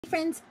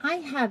Friends, I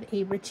have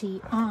a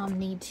Ritchie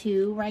Omni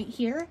 2 right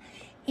here,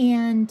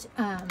 and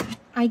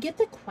I get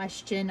the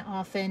question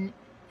often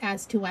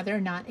as to whether or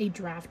not a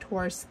draft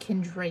horse can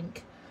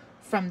drink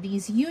from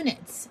these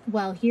units.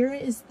 Well, here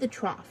is the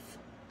trough.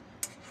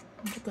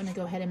 I'm going to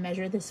go ahead and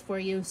measure this for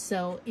you.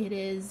 So it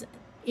is,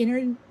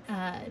 inner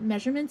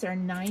measurements are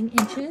 9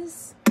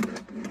 inches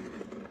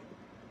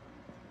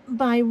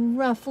by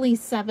roughly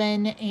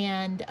 7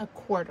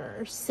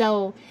 1/4.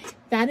 So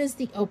that is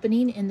the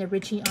opening in the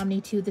Ritchie Omni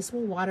 2. This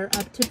will water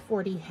up to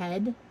 40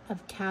 head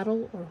of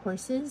cattle or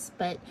horses,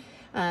 but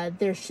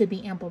there should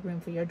be ample room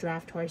for your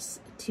draft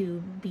horse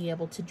to be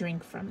able to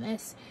drink from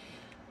this.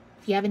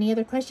 If you have any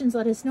other questions,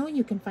 let us know.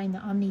 You can find the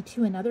Omni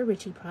 2 and other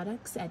Ritchie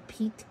products at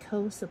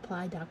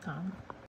PeteCoSupply.com.